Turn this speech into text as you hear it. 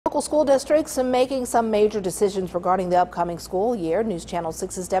Local school districts are making some major decisions regarding the upcoming school year. News Channel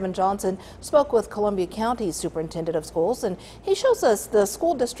 6's Devin Johnson spoke with Columbia County's superintendent of schools, and he shows us the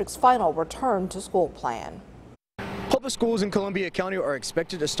school district's final return to school plan. Public schools in Columbia County are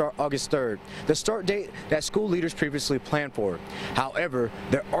expected to start August 3rd, the start date that school leaders previously planned for. However,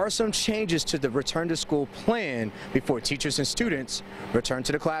 there are some changes to the return to school plan before teachers and students return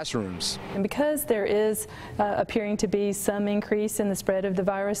to the classrooms. And because there is appearing to be some increase in the spread of the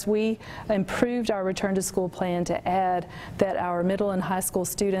virus, we improved our return to school plan to add that our middle and high school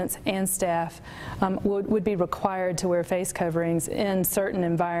students and staff would be required to wear face coverings in certain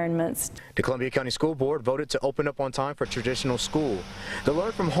environments. The Columbia County School Board voted to open up on time for traditional school. The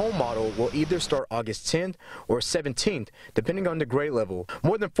Learn from Home model will either start August 10th or 17th, depending on the grade level.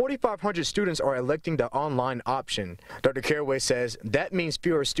 More than 4,500 students are electing the online option. Dr. Caraway says that means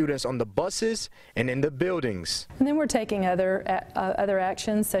fewer students on the buses and in the buildings. And then we're taking other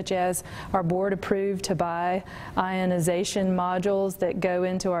actions, such as our board approved to buy ionization modules that go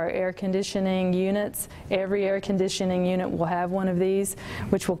into our air conditioning units. Every air conditioning unit will have one of these,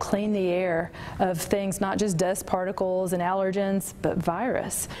 which will clean the air of things, not just dust particles and allergens, but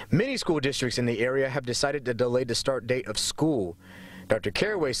virus. Many school districts in the area have decided to delay the start date of school. Dr.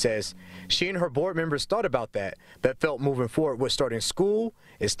 Caraway says she and her board members thought about that, but felt moving forward with starting school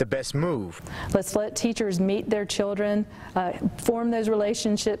is the best move. Let's let teachers meet their children, form those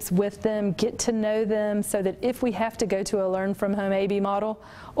relationships with them, get to know them, so that if we have to go to a Learn from Home AB model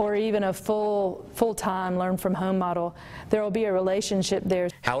or even a full-time Learn from Home model, there will be a relationship there.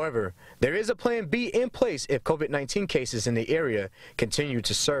 However, there is a plan B in place if COVID-19 cases in the area continue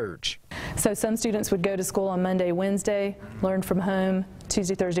to surge. So some students would go to school on Monday, Wednesday, learn from home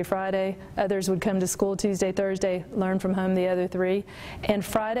Tuesday, Thursday, Friday. Others would come to school Tuesday, Thursday, learn from home the other 3. And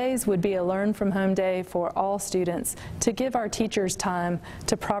Fridays would be a learn from home day for all students to give our teachers time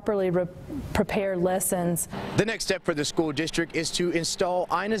to properly prepare lessons. The next step for the school district is to install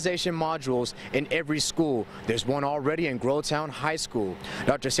ionization modules in every school. There's one already in Growtown High School.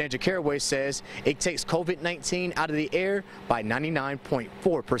 Dr. Sandra Caraway says it takes COVID-19 out of the air by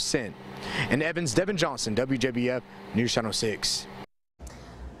 99.4%. In Evans, Devin Johnson, WJBF, News Channel 6.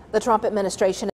 The Trump administration